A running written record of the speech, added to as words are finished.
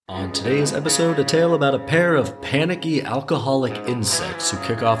On today's episode, a tale about a pair of panicky alcoholic insects who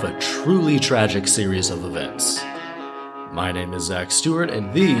kick off a truly tragic series of events. My name is Zach Stewart,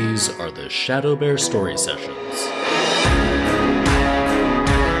 and these are the Shadow Bear Story Sessions.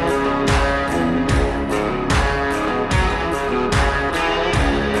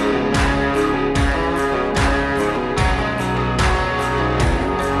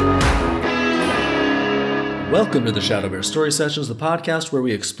 Welcome to the Shadow Bear Story Sessions, the podcast where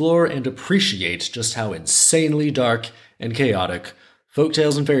we explore and appreciate just how insanely dark and chaotic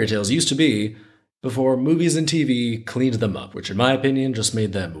folktales and fairy tales used to be before movies and TV cleaned them up, which in my opinion just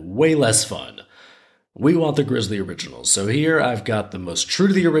made them way less fun. We want the grisly originals, so here I've got the most true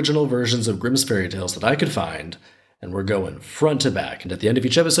to the original versions of Grimm's fairy tales that I could find, and we're going front to back, and at the end of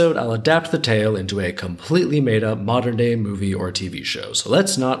each episode I'll adapt the tale into a completely made up modern day movie or TV show. So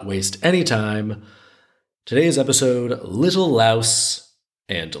let's not waste any time. Today's episode, Little Louse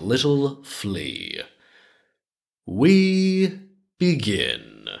and Little Flea. We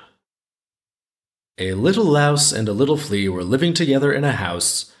begin. A little louse and a little flea were living together in a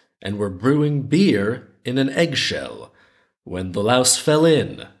house and were brewing beer in an eggshell when the louse fell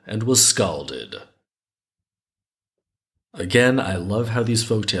in and was scalded. Again, I love how these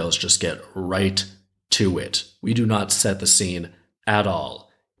folktales just get right to it. We do not set the scene at all.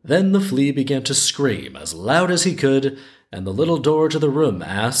 Then the flea began to scream as loud as he could, and the little door to the room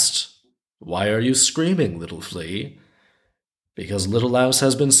asked, "Why are you screaming, little flea?" "Because little louse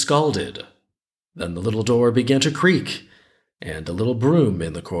has been scalded." Then the little door began to creak, and a little broom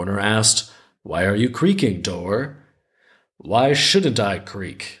in the corner asked, "Why are you creaking, door?" "Why shouldn't I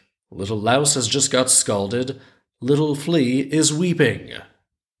creak? Little louse has just got scalded. Little flea is weeping."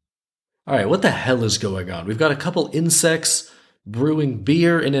 Alright, what the hell is going on? We've got a couple insects brewing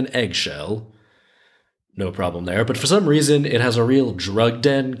beer in an eggshell. No problem there, but for some reason it has a real drug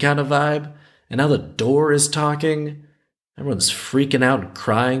den kind of vibe, and now the door is talking. Everyone's freaking out and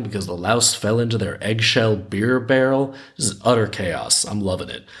crying because the louse fell into their eggshell beer barrel. This is utter chaos. I'm loving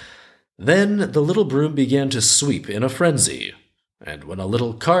it. Then the little broom began to sweep in a frenzy, and when a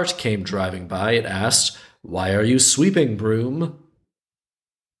little cart came driving by, it asked, "Why are you sweeping, broom?"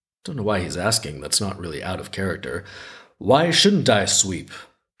 Don't know why he's asking. That's not really out of character. "Why shouldn't I sweep?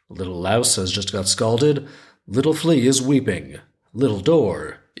 Little louse has just got scalded. Little flea is weeping. Little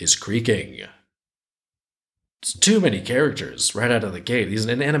door is creaking." It's too many characters right out of the gate. These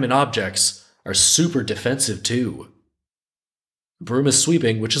inanimate objects are super defensive too. Broom is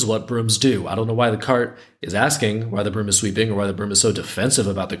sweeping, which is what brooms do. I don't know why the cart is asking why the broom is sweeping or why the broom is so defensive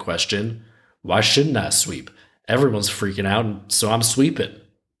about the question. Why shouldn't I sweep? Everyone's freaking out, and so I'm sweeping.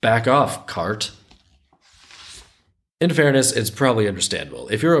 Back off, cart. In fairness, it's probably understandable.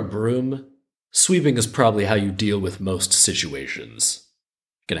 If you're a broom, sweeping is probably how you deal with most situations.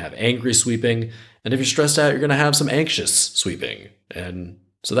 You're going to have angry sweeping, and if you're stressed out, you're going to have some anxious sweeping. And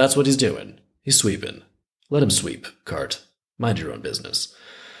so that's what he's doing. He's sweeping. Let him sweep, cart. Mind your own business.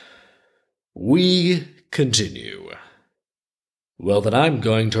 We continue. "Well, then I'm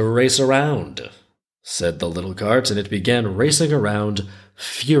going to race around," said the little cart, and it began racing around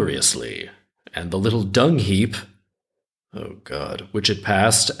furiously. And the little dung heap, oh God, which it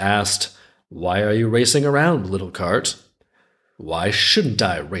passed, asked, "Why are you racing around, little cart?" "Why shouldn't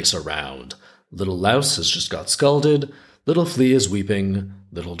I race around? Little louse has just got scalded. Little flea is weeping.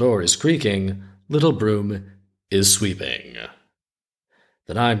 Little door is creaking. Little broom is sweeping."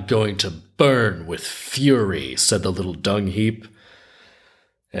 "Then I'm going to burn with fury," said the little dung heap.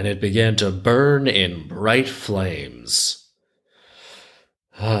 And it began to burn in bright flames.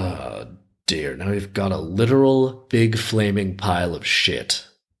 Ah, dear, now we've got a literal big flaming pile of shit.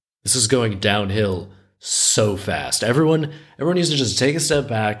 This is going downhill so fast. Everyone needs to just take a step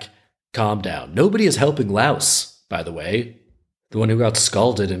back, calm down. Nobody is helping Louse, by the way, the one who got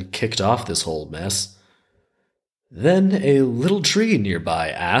scalded and kicked off this whole mess. Then a little tree nearby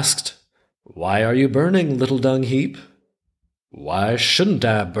asked, "Why are you burning, little dung heap?" "Why shouldn't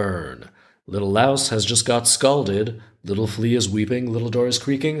I burn? Little louse has just got scalded. Little flea is weeping. Little door is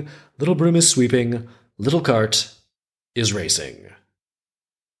creaking. Little broom is sweeping. Little cart is racing."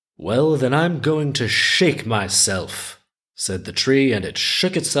 "Well, then I'm going to shake myself," said the tree, and it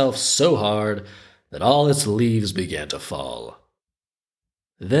shook itself so hard that all its leaves began to fall.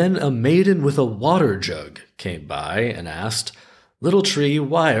 Then a maiden with a water jug came by and asked, "Little tree,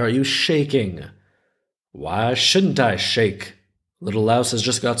 why are you shaking?" "Why shouldn't I shake? Little louse has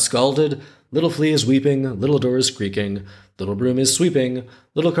just got scalded. Little flea is weeping. Little door is creaking. Little broom is sweeping.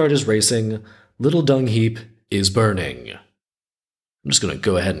 Little cart is racing. Little dung heap is burning." I'm just going to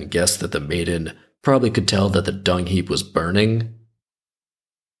go ahead and guess that the maiden probably could tell that the dung heap was burning.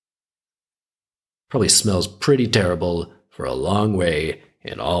 Probably smells pretty terrible for a long way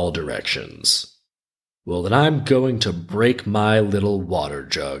in all directions. Well, then I'm going to break my little water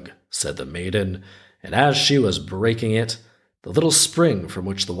jug, said the maiden, and as she was breaking it, the little spring from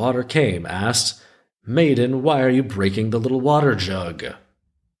which the water came asked, Maiden, why are you breaking the little water jug?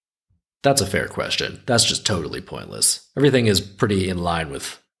 That's a fair question. That's just totally pointless. Everything is pretty in line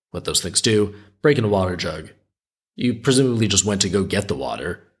with what those things do. Breaking a water jug. You presumably just went to go get the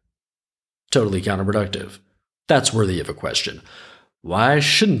water. Totally counterproductive. That's worthy of a question. Why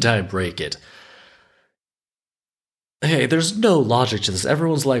shouldn't I break it? Hey, there's no logic to this.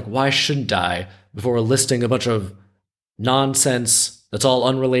 Everyone's like, why shouldn't I? Before listing a bunch of nonsense that's all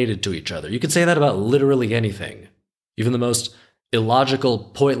unrelated to each other. You can say that about literally anything. Even the most illogical,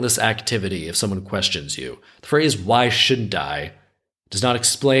 pointless activity if someone questions you. The phrase, why shouldn't I, does not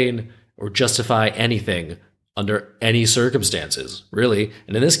explain or justify anything under any circumstances, really.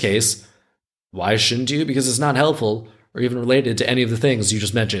 And in this case, why shouldn't you? Because it's not helpful or even related to any of the things you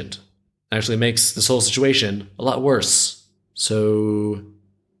just mentioned. It actually makes this whole situation a lot worse. So,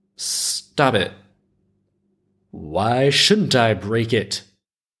 stop it. Why shouldn't I break it?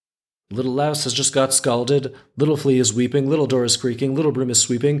 Little Louse has just got scalded, little Flea is weeping, little door is creaking, little broom is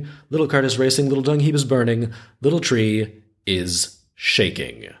sweeping, little cart is racing, little dung heap is burning, little tree is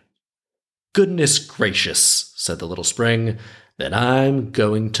shaking. Goodness gracious, said the little spring, then I'm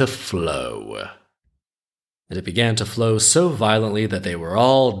going to flow. And it began to flow so violently that they were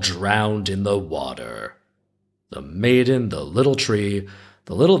all drowned in the water. The maiden, the little tree,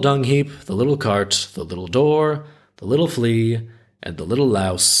 the little dung heap, the little cart, the little door, the little flea, and the little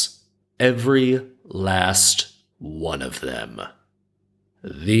louse, every last one of them.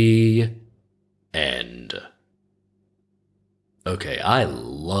 The end. Okay, I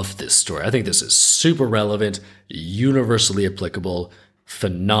love this story. I think this is super relevant, universally applicable,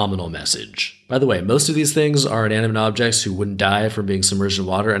 phenomenal message. By the way, most of these things are inanimate objects who wouldn't die from being submerged in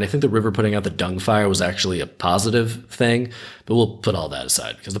water, and I think the river putting out the dung fire was actually a positive thing, but we'll put all that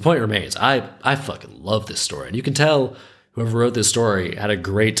aside, because the point remains, I fucking love this story, and you can tell whoever wrote this story had a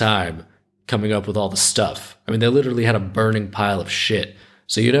great time coming up with all the stuff. I mean, they literally had a burning pile of shit,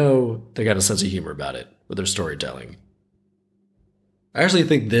 so you know they got a sense of humor about it with their storytelling. I actually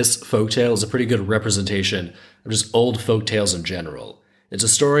think this folktale is a pretty good representation of just old folktales in general. It's a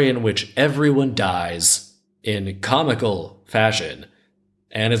story in which everyone dies in comical fashion,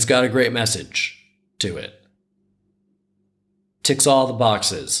 and it's got a great message to it. Ticks all the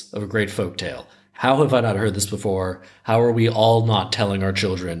boxes of a great folktale. How have I not heard this before? How are we all not telling our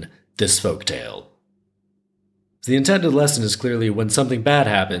children this folktale? The intended lesson is clearly when something bad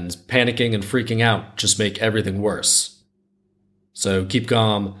happens, panicking and freaking out just make everything worse. So keep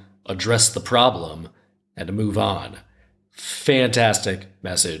calm, address the problem, and move on. Fantastic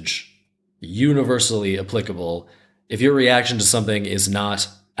message. Universally applicable. If your reaction to something is not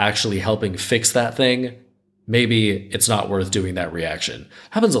actually helping fix that thing, maybe it's not worth doing that reaction.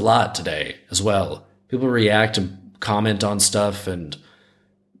 Happens a lot today as well. People react and comment on stuff and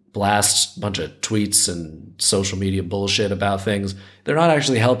blast a bunch of tweets and social media bullshit about things. They're not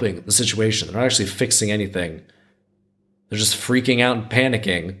actually helping the situation. They're not actually fixing anything. They're just freaking out and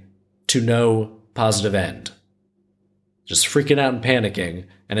panicking to no positive end. Just freaking out and panicking,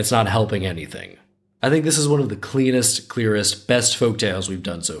 and it's not helping anything. I think this is one of the cleanest, clearest, best folktales we've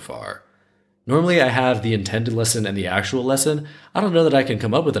done so far. Normally I have the intended lesson and the actual lesson. I don't know that I can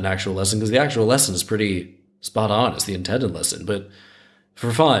come up with an actual lesson because the actual lesson is pretty spot on as the intended lesson. But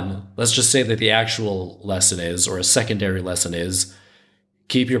for fun, let's just say that the actual lesson is, or a secondary lesson is,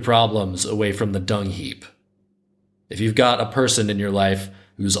 keep your problems away from the dung heap. If you've got a person in your life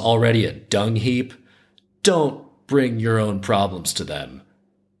who's already a dung heap, don't bring your own problems to them.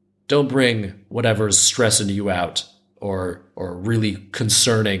 Don't bring whatever's stressing you out or really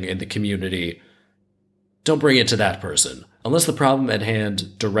concerning in the community. Don't bring it to that person. Unless the problem at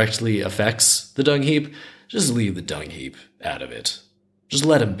hand directly affects the dung heap, just leave the dung heap out of it. Just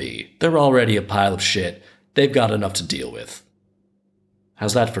let them be. They're already a pile of shit. They've got enough to deal with.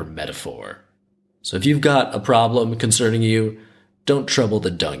 How's that for metaphor? So if you've got a problem concerning you, don't trouble the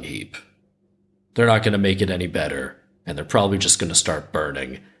dung heap. They're not going to make it any better, and they're probably just going to start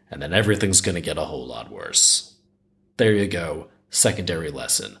burning, and then everything's going to get a whole lot worse. There you go, secondary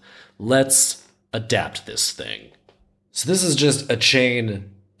lesson. Let's adapt this thing. So this is just a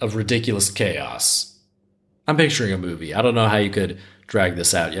chain of ridiculous chaos. I'm picturing a movie. I don't know how you could drag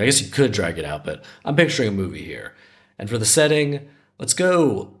this out. Yeah, I guess you could drag it out, but I'm picturing a movie here. And for the setting, let's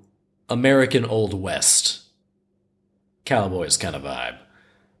go American Old West. Cowboys kind of vibe.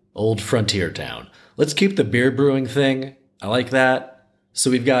 Old frontier town. Let's keep the beer brewing thing. I like that. So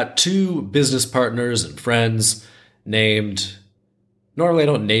we've got two business partners and friends named... Normally I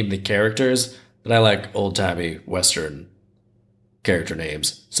don't name the characters, but I like old-timey Western character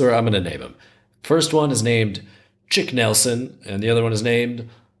names, so I'm going to name them. First one is named Chick Nelson, and the other one is named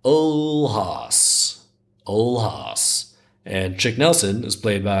Ol Hoss. Ol Hoss. And Chick Nelson is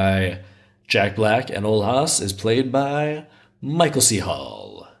played by Jack Black, and Ol Hoss is played by Michael C.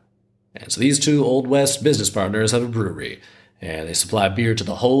 Hall. And so these two Old West business partners have a brewery, and they supply beer to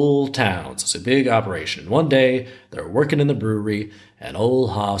the whole town. So it's a big operation. One day, they're working in the brewery, and Ol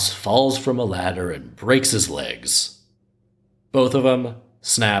Hoss falls from a ladder and breaks his legs. Both of them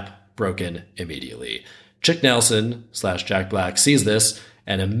snap, broken immediately. Chick Nelson / Jack Black sees this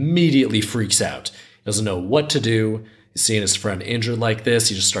and immediately freaks out. He doesn't know what to do. He's seeing his friend injured like this.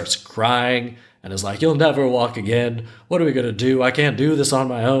 He just starts crying and is like, "You'll never walk again. What are we going to do? I can't do this on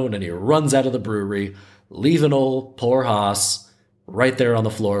my own." And he runs out of the brewery, leaving old poor Hoss right there on the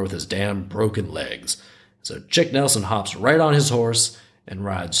floor with his damn broken legs. So Chick Nelson hops right on his horse and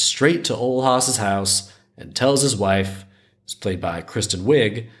rides straight to old Hoss's house and tells his wife, who's played by Kristen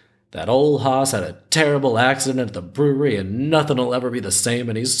Wiig, that old Hoss had a terrible accident at the brewery and nothing will ever be the same,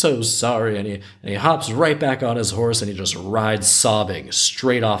 and he's so sorry. And he hops right back on his horse and he just rides sobbing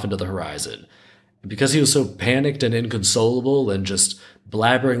straight off into the horizon. And because he was so panicked and inconsolable and just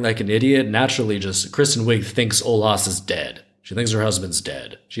blabbering like an idiot, naturally just Kristen Wiig thinks old Hoss is dead. She thinks her husband's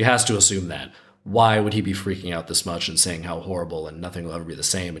dead. She has to assume that. Why would he be freaking out this much and saying how horrible and nothing will ever be the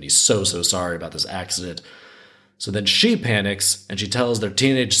same and he's so sorry about this accident? So then she panics and she tells their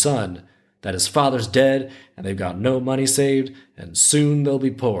teenage son that his father's dead and they've got no money saved and soon they'll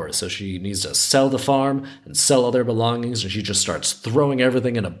be poor. So she needs to sell the farm and sell all their belongings, and she just starts throwing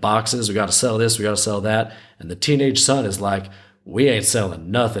everything into boxes. We got to sell this, we got to sell that. And the teenage son is like, "We ain't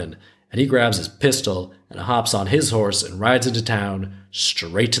selling nothing." And he grabs his pistol and hops on his horse and rides into town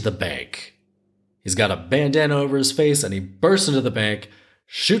straight to the bank. He's got a bandana over his face and he bursts into the bank,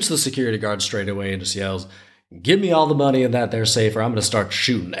 shoots the security guard straight away and just yells, "Give me all the money in that there safe or I'm going to start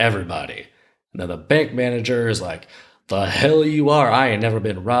shooting everybody." And then the bank manager is like, "The hell you are, I ain't never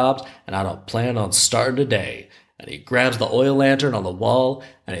been robbed and I don't plan on starting today." And he grabs the oil lantern on the wall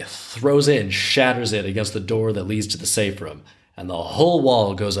and he throws it and shatters it against the door that leads to the safe room. And the whole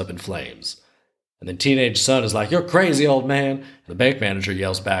wall goes up in flames. And the teenage son is like, "You're crazy, old man." And the bank manager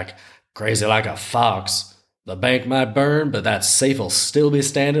yells back, "Crazy like a fox. The bank might burn, but that safe will still be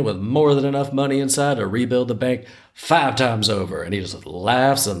standing with more than enough money inside to rebuild the bank 5 times over." And he just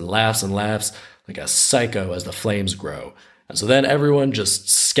laughs and laughs and laughs like a psycho as the flames grow. And so then everyone just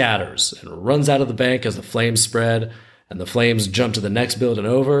scatters and runs out of the bank as the flames spread, and the flames jump to the next building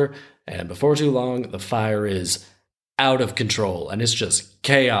over, and before too long, the fire is out of control, and it's just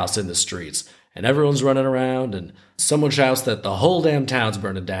chaos in the streets. And everyone's running around, and someone shouts that the whole damn town's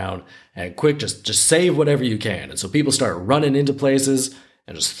burning down, and quick, just save whatever you can. And so people start running into places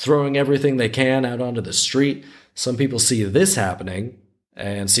and just throwing everything they can out onto the street. Some people see this happening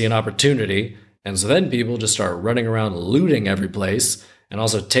and see an opportunity, and so then people just start running around looting every place and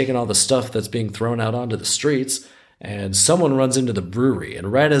also taking all the stuff that's being thrown out onto the streets. And someone runs into the brewery,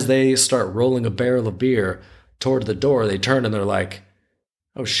 and right as they start rolling a barrel of beer toward the door, they turn and they're like,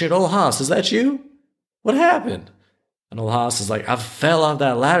 "Oh shit, old Hoss, is that you? What happened?" And old Hoss is like, "I fell off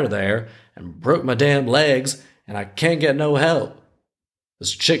that ladder there and broke my damn legs, and I can't get no help."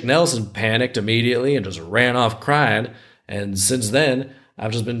 This Chick Nelson panicked immediately and just ran off crying, and since then,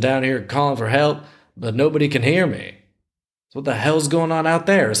 I've just been down here calling for help, but nobody can hear me. So what the hell's going on out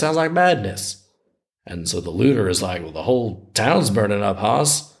there? It sounds like madness. And so the looter is like, "Well, the whole town's burning up,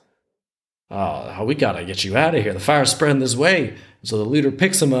 Hoss. Oh, we gotta get you out of here. The fire's spreading this way." So the looter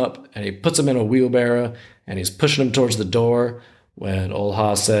picks him up and he puts him in a wheelbarrow and he's pushing him towards the door when old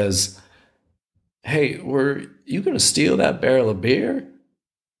Hoss says, "Hey, were you going to steal that barrel of beer?"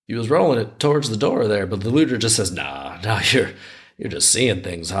 He was rolling it towards the door there, but the looter just says, Nah, you're just seeing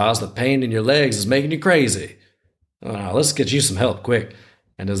things, Hoss. The pain in your legs is making you crazy. Let's get you some help quick."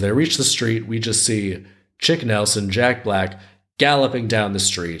 And as they reach the street, we just see Chick Nelson, Jack Black, galloping down the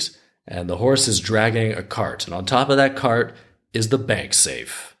street, and the horse is dragging a cart. And on top of that cart is the bank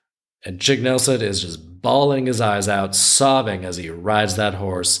safe. And Chick Nelson is just bawling his eyes out, sobbing as he rides that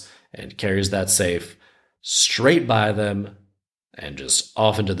horse and carries that safe straight by them and just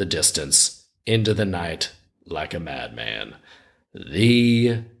off into the distance, into the night, like a madman.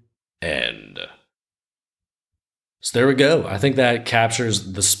 The end. So there we go. I think that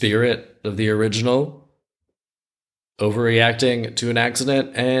captures the spirit of the original. Overreacting to an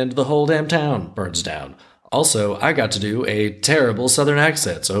accident, and the whole damn town burns down. Also, I got to do a terrible Southern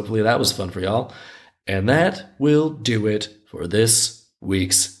accent, so hopefully that was fun for y'all. And that will do it for this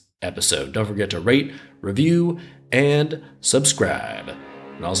week's episode. Don't forget to rate, review, and subscribe.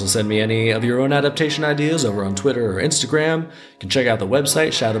 And also send me any of your own adaptation ideas over on Twitter or Instagram. You can check out the website,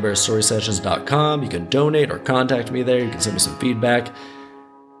 shadowbearstorysessions.com. You can donate or contact me there. You can send me some feedback.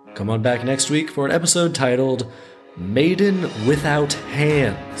 Come on back next week for an episode titled Maiden Without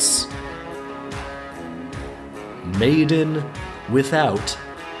Hands. Maiden Without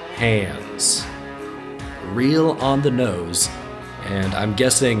Hands. Real on the nose, and I'm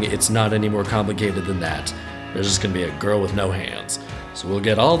guessing it's not any more complicated than that. There's just going to be a girl with no hands. So we'll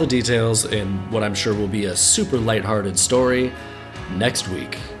get all the details in what I'm sure will be a super lighthearted story next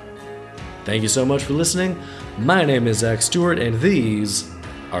week. Thank you so much for listening. My name is Zach Stewart, and these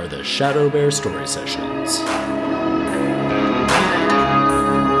are the Shadow Bear Story Sessions.